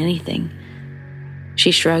hadn't seen anything.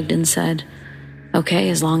 She shrugged and said, "Okay,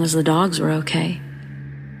 as long as the dogs were okay."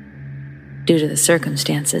 Due to the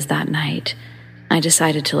circumstances that night, I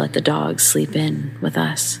decided to let the dogs sleep in with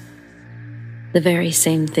us. The very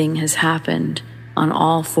same thing has happened on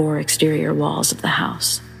all 4 exterior walls of the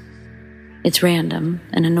house. It's random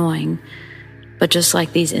and annoying, but just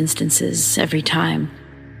like these instances every time,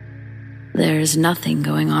 there's nothing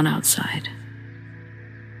going on outside.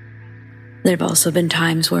 There have also been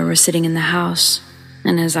times where we're sitting in the house,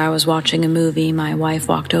 and as I was watching a movie, my wife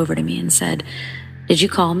walked over to me and said, "Did you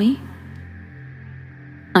call me?"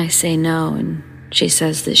 I say no, and she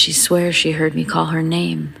says that she swears she heard me call her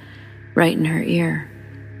name right in her ear.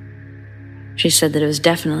 She said that it was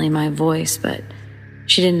definitely my voice, but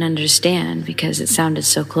she didn't understand because it sounded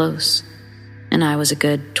so close, and I was a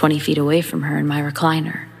good 20 feet away from her in my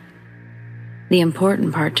recliner. The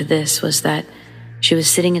important part to this was that she was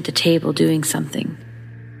sitting at the table doing something,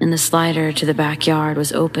 and the slider to the backyard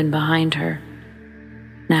was open behind her.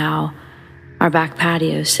 Now, our back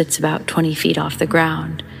patio sits about 20 feet off the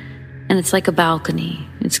ground, and it's like a balcony.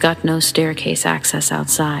 It's got no staircase access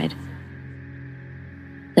outside.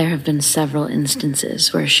 There have been several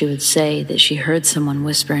instances where she would say that she heard someone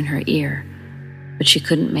whisper in her ear, but she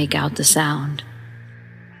couldn't make out the sound.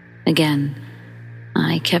 Again,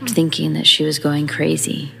 I kept thinking that she was going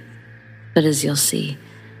crazy, but as you'll see,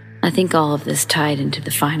 I think all of this tied into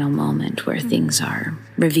the final moment where things are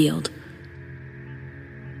revealed.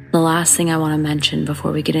 The last thing I want to mention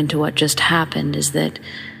before we get into what just happened is that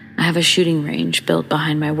I have a shooting range built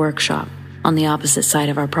behind my workshop on the opposite side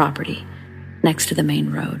of our property, next to the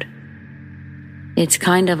main road. It's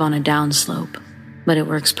kind of on a downslope, but it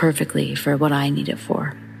works perfectly for what I need it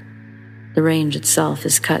for. The range itself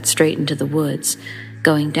is cut straight into the woods,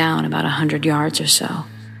 going down about 100 yards or so.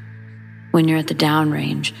 When you're at the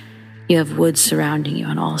downrange, you have woods surrounding you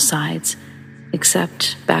on all sides,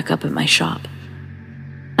 except back up at my shop.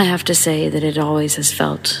 I have to say that it always has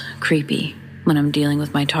felt creepy when I'm dealing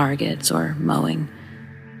with my targets or mowing.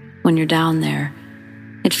 When you're down there,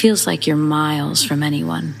 it feels like you're miles from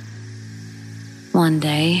anyone. One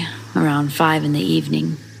day, around 5 in the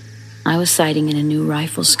evening, I was sighting in a new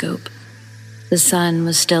rifle scope. The sun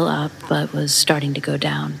was still up, but was starting to go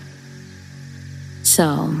down.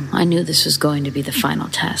 So, I knew this was going to be the final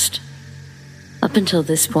test. Up until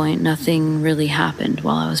this point, nothing really happened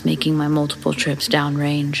while I was making my multiple trips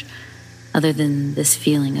downrange, other than this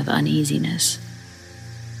feeling of uneasiness.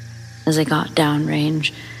 As I got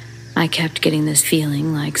downrange, I kept getting this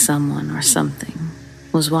feeling like someone or something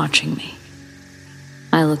was watching me.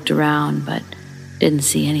 I looked around, but didn't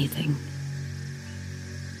see anything.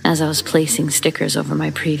 As I was placing stickers over my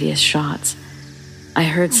previous shots, I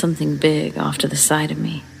heard something big off to the side of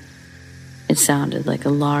me. It sounded like a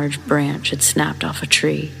large branch had snapped off a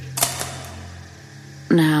tree.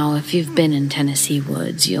 Now, if you've been in Tennessee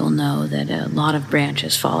woods, you'll know that a lot of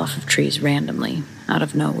branches fall off of trees randomly, out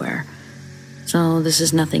of nowhere. So this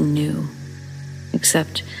is nothing new,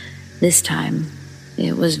 except this time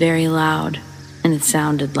it was very loud, and it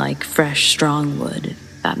sounded like fresh, strong wood,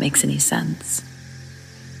 if that makes any sense.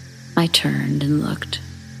 I turned and looked,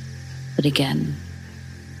 but again,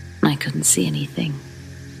 I couldn't see anything.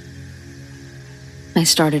 I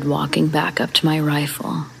started walking back up to my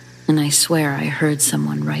rifle, and I swear I heard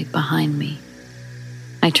someone right behind me.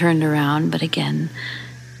 I turned around, but again,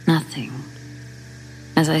 nothing.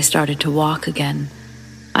 As I started to walk again,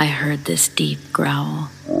 I heard this deep growl.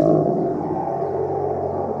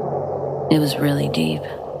 It was really deep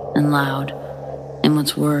and loud, and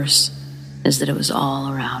what's worse is that it was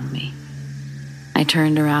all around me. I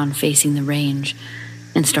turned around facing the range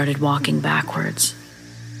and started walking backwards.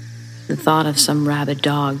 The thought of some rabid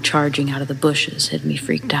dog charging out of the bushes had me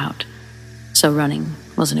freaked out, so running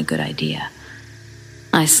wasn't a good idea.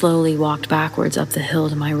 I slowly walked backwards up the hill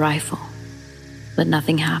to my rifle, but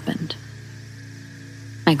nothing happened.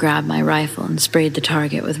 I grabbed my rifle and sprayed the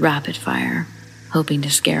target with rapid fire, hoping to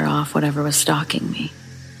scare off whatever was stalking me.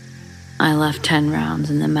 I left 10 rounds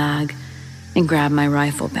in the mag and grabbed my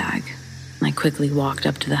rifle bag. I quickly walked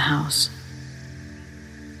up to the house.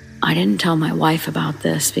 I didn't tell my wife about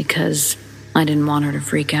this because I didn't want her to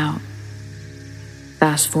freak out.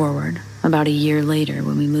 Fast forward, about a year later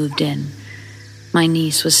when we moved in, my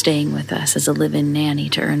niece was staying with us as a live-in nanny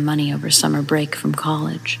to earn money over summer break from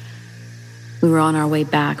college. We were on our way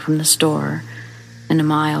back from the store and a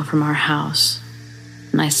mile from our house,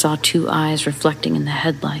 and I saw 2 eyes reflecting in the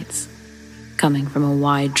headlights, coming from a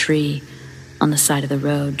wide tree on the side of the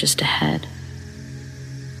road just ahead.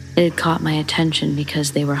 It had caught my attention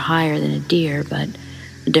because they were higher than a deer, but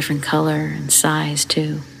a different color and size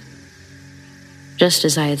too. Just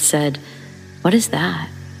as I had said, "What is that?"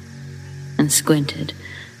 and squinted,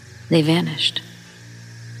 they vanished.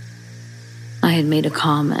 I had made a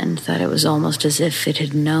comment that it was almost as if it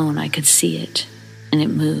had known I could see it, and it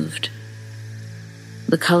moved.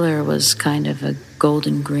 The color was kind of a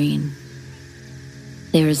golden green.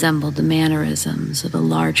 They resembled the mannerisms of a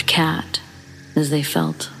large cat, as they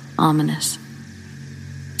felt ominous.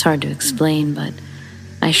 It's hard to explain, but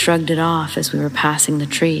I shrugged it off as we were passing the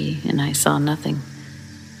tree, and I saw nothing.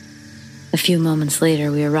 A few moments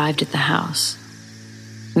later, we arrived at the house.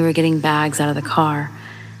 We were getting bags out of the car.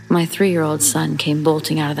 My 3-year-old son came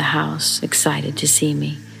bolting out of the house, excited to see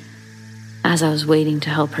me. As I was waiting to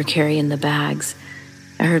help her carry in the bags,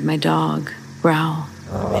 I heard my dog growl.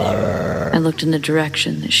 I looked in the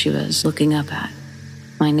direction that she was looking up at,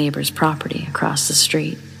 my neighbor's property across the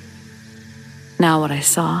street. Now what I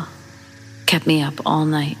saw kept me up all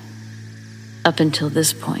night. Up until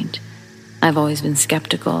this point, I've always been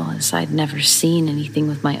skeptical, as I'd never seen anything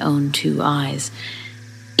with my own 2 eyes.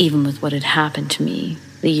 Even with what had happened to me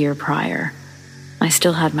the year prior, I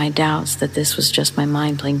still had my doubts that this was just my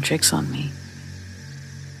mind playing tricks on me.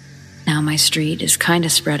 Now my street is kind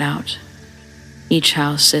of spread out. Each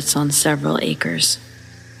house sits on several acres,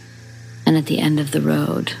 and at the end of the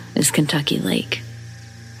road is Kentucky Lake.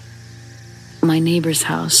 My neighbor's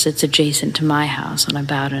house sits adjacent to my house on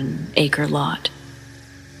about an acre lot.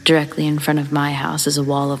 Directly in front of my house is a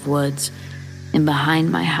wall of woods, and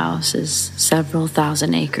behind my house is several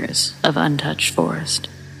thousand acres of untouched forest.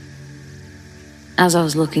 As I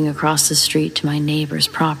was looking across the street to my neighbor's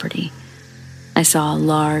property, I saw a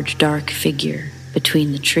large, dark figure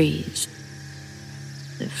between the trees.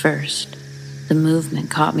 At first, the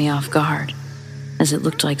movement caught me off guard, as it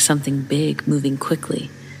looked like something big moving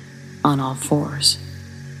quickly on all 4s.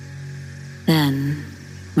 Then,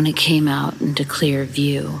 when it came out into clear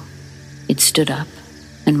view, it stood up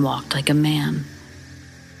and walked like a man.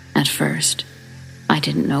 At first, I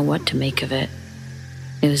didn't know what to make of it.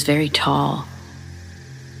 It was very tall,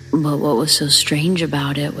 but what was so strange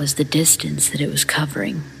about it was the distance that it was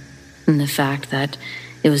covering, and the fact that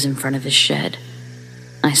it was in front of his shed.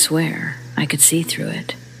 I swear I could see through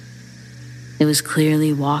it. It was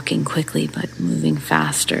clearly walking quickly, but moving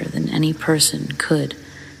faster than any person could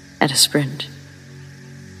at a sprint.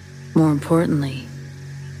 More importantly,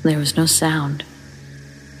 there was no sound.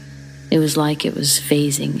 It was like it was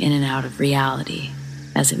phasing in and out of reality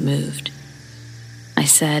as it moved. I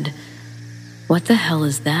said, "What the hell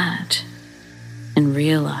is that?" and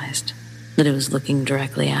realized that it was looking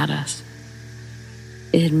directly at us.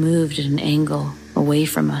 It had moved at an angle away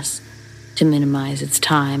from us to minimize its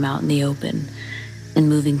time out in the open, and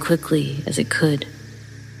moving quickly as it could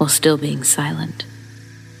while still being silent.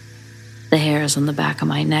 The hairs on the back of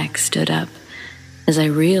my neck stood up as I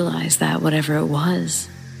realized that whatever it was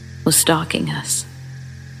stalking us.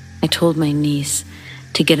 I told my niece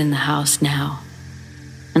to get in the house now,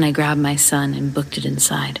 and I grabbed my son and booked it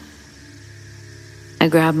inside. I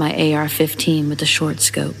grabbed my AR-15 with the short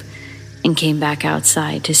scope and came back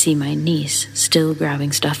outside to see my niece still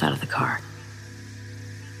grabbing stuff out of the car.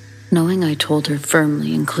 Knowing I told her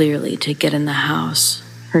firmly and clearly to get in the house,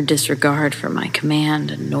 her disregard for my command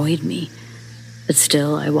annoyed me, but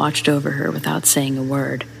still I watched over her without saying a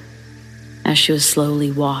word. As she was slowly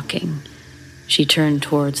walking, she turned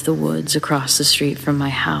towards the woods across the street from my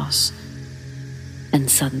house, and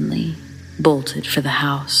suddenly bolted for the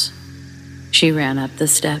house. She ran up the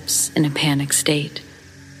steps in a panic state.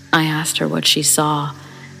 I asked her what she saw,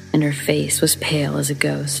 and her face was pale as a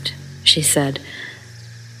ghost. She said,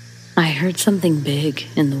 "I heard something big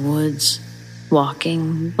in the woods,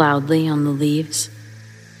 walking loudly on the leaves.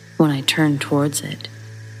 When I turned towards it,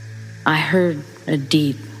 I heard a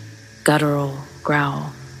deep, guttural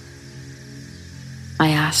growl." I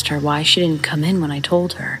asked her why she didn't come in when I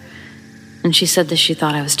told her, and she said that she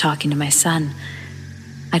thought I was talking to my son,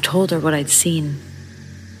 I told her what I'd seen,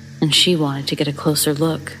 and she wanted to get a closer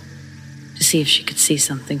look to see if she could see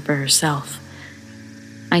something for herself.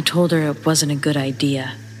 I told her it wasn't a good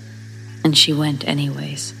idea, and she went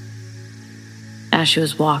anyways. As she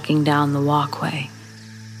was walking down the walkway,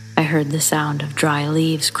 I heard the sound of dry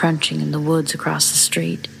leaves crunching in the woods across the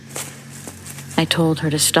street. I told her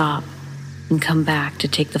to stop and come back to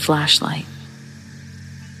take the flashlight.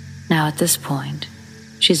 Now at this point,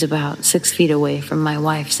 she's about 6 feet away from my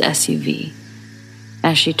wife's SUV.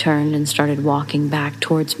 As she turned and started walking back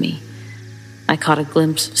towards me, I caught a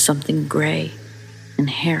glimpse of something gray and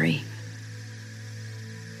hairy.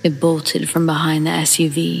 It bolted from behind the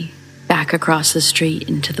SUV, back across the street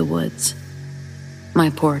into the woods. My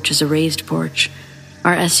porch is a raised porch.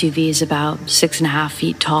 Our SUV is about 6.5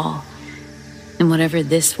 feet tall, and whatever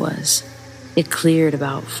this was, it cleared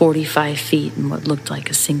about 45 feet in what looked like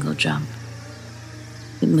a single jump.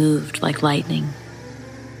 It moved like lightning.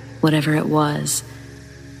 Whatever it was,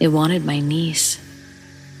 it wanted my niece.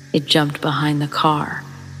 It jumped behind the car,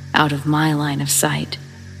 out of my line of sight,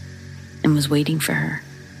 and was waiting for her.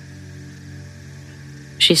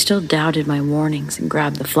 She still doubted my warnings and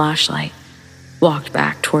grabbed the flashlight, walked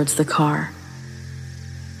back towards the car.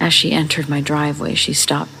 As she entered my driveway, she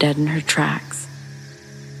stopped dead in her tracks,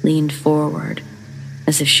 leaned forward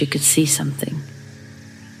as if she could see something.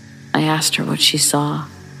 I asked her what she saw.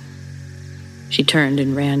 She turned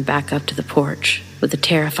and ran back up to the porch with a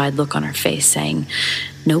terrified look on her face, saying,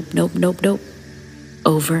 "Nope, nope, nope, nope,"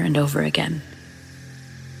 over and over again.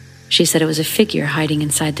 She said it was a figure hiding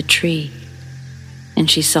inside the tree, and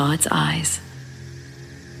she saw its eyes.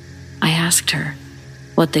 I asked her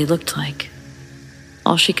what they looked like.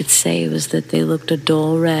 All she could say was that they looked a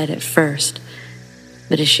dull red at first,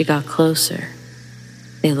 but as she got closer,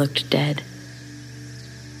 they looked dead.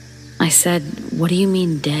 I said, "What do you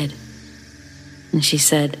mean dead?" And she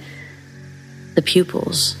said, "The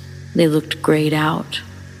pupils, they looked grayed out,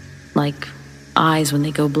 like eyes when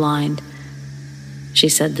they go blind." She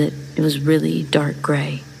said that it was really dark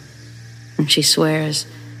gray, and she swears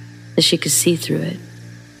that she could see through it,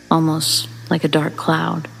 almost like a dark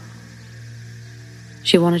cloud.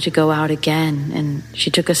 She wanted to go out again, and she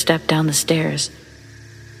took a step down the stairs.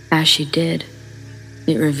 As she did,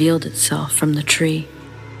 it revealed itself from the tree.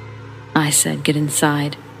 I said, "Get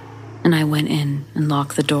inside," and I went in and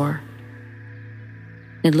locked the door.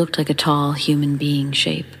 It looked like a tall human being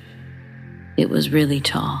shape. It was really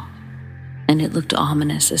tall, and it looked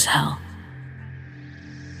ominous as hell.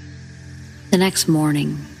 The next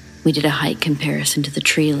morning, we did a height comparison to the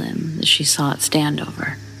tree limb that she saw it stand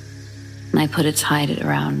over, and I put its height at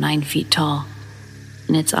around 9 feet tall,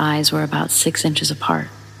 and its eyes were about 6 inches apart.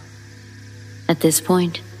 At this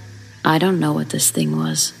point, I don't know what this thing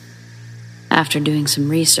was. After doing some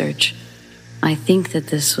research, I think that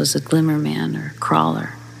this was a glimmerman or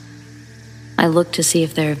crawler. I looked to see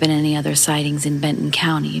if there have been any other sightings in Benton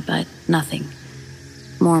County, but nothing.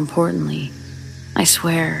 More importantly, I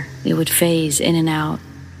swear it would phase in and out,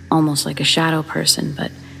 almost like a shadow person,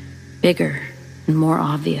 but bigger and more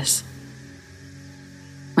obvious.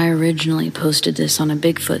 I originally posted this on a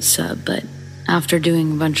Bigfoot sub, but after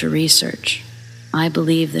doing a bunch of research, I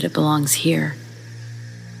believe that it belongs here.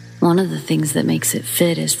 One of the things that makes it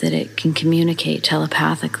fit is that it can communicate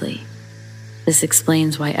telepathically. This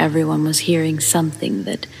explains why everyone was hearing something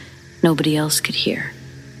that nobody else could hear.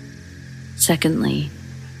 Secondly,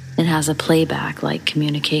 it has a playback-like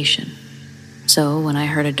communication. So when I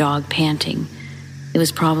heard a dog panting, it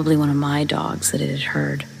was probably one of my dogs that it had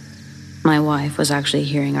heard. My wife was actually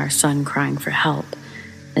hearing our son crying for help,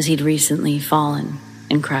 as he'd recently fallen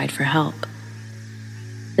and cried for help.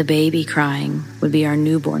 The baby crying would be our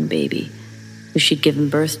newborn baby, who she'd given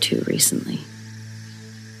birth to recently.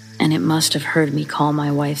 And it must have heard me call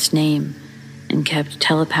my wife's name and kept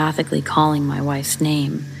telepathically calling my wife's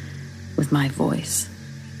name with my voice.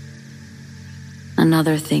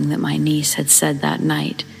 Another thing that my niece had said that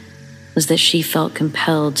night was that she felt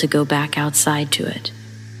compelled to go back outside to it.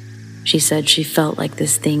 She said she felt like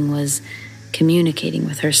this thing was communicating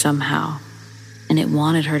with her somehow, and it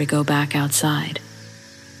wanted her to go back outside.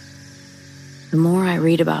 The more I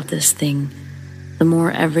read about this thing, the more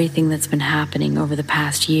everything that's been happening over the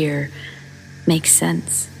past year makes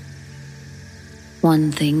sense.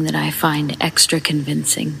 One thing that I find extra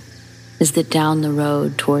convincing is that down the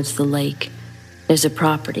road towards the lake, there's a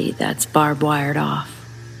property that's barbed wired off,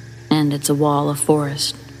 and it's a wall of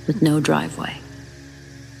forest with no driveway.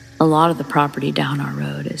 A lot of the property down our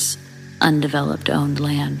road is undeveloped owned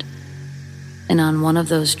land, and on one of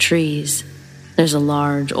those trees, there's a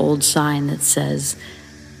large old sign that says,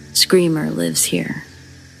 "Screamer lives here."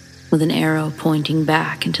 with an arrow pointing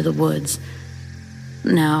back into the woods.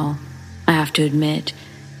 Now, I have to admit,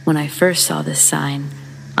 when I first saw this sign,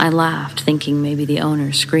 I laughed, thinking maybe the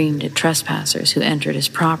owner screamed at trespassers who entered his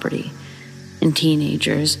property, and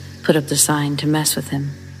teenagers put up the sign to mess with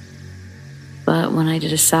him. But when I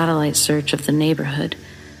did a satellite search of the neighborhood,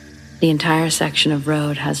 the entire section of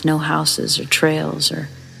road has no houses or trails or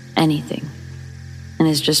anything, and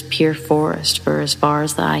is just pure forest for as far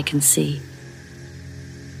as the eye can see.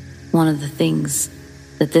 One of the things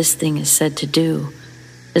that this thing is said to do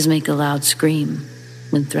is make a loud scream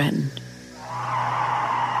when threatened.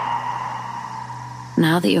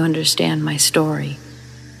 Now that you understand my story,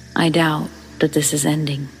 I doubt that this is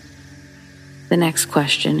ending. The next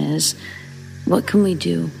question is, what can we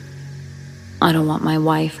do? I don't want my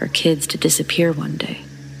wife or kids to disappear one day.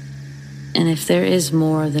 And if there is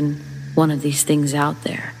more than one of these things out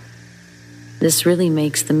there, this really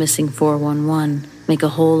makes the missing 411 make a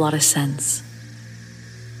whole lot of sense.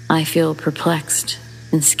 I feel perplexed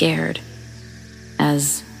and scared,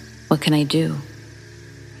 as what can I do?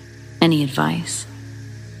 Any advice?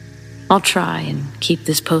 I'll try and keep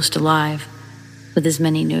this post alive with as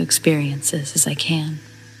many new experiences as I can.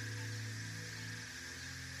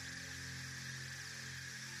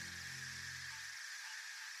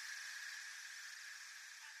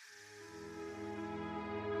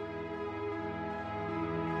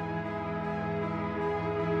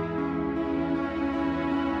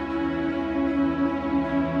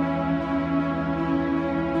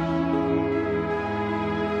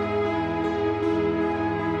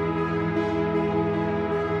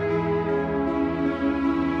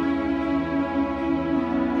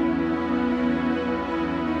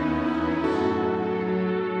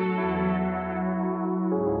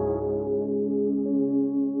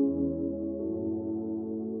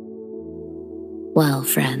 Well,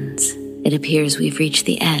 friends, it appears we've reached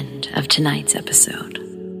the end of tonight's episode,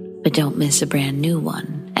 but don't miss a brand new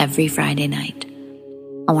one every Friday night.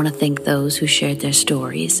 I want to thank those who shared their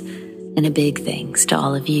stories, and a big thanks to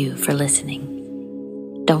all of you for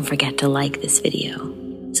listening. Don't forget to like this video,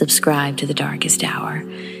 subscribe to The Darkest Hour,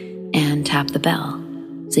 and tap the bell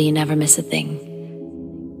so you never miss a thing.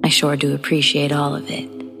 I sure do appreciate all of it,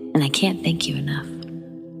 and I can't thank you enough.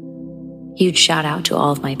 Huge shout out to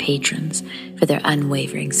all of my patrons for their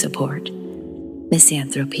unwavering support.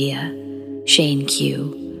 Misanthropia, Shane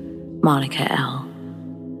Q, Monica L,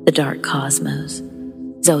 The Dark Cosmos,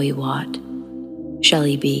 Zoe Watt,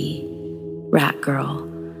 Shelley B, Rat Girl,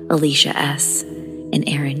 Alicia S, and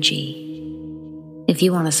Aaron G. If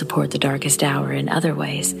you want to support The Darkest Hour in other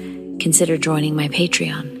ways, consider joining my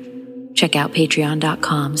Patreon. Check out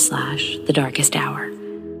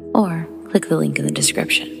patreon.com/thedarkesthour, or click the link in the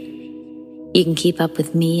description. You can keep up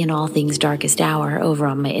with me and all things Darkest Hour over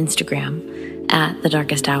on my Instagram at The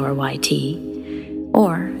Darkest Hour YT,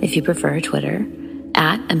 or if you prefer Twitter,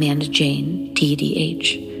 at Amanda Jane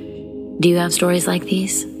TDH. Do you have stories like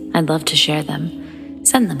these? I'd love to share them.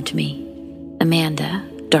 Send them to me,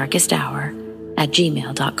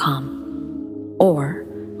 amandadarkesthour@gmail.com, or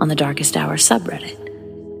on the Darkest Hour subreddit,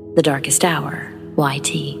 The Darkest Hour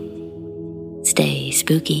YT. Stay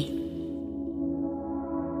spooky.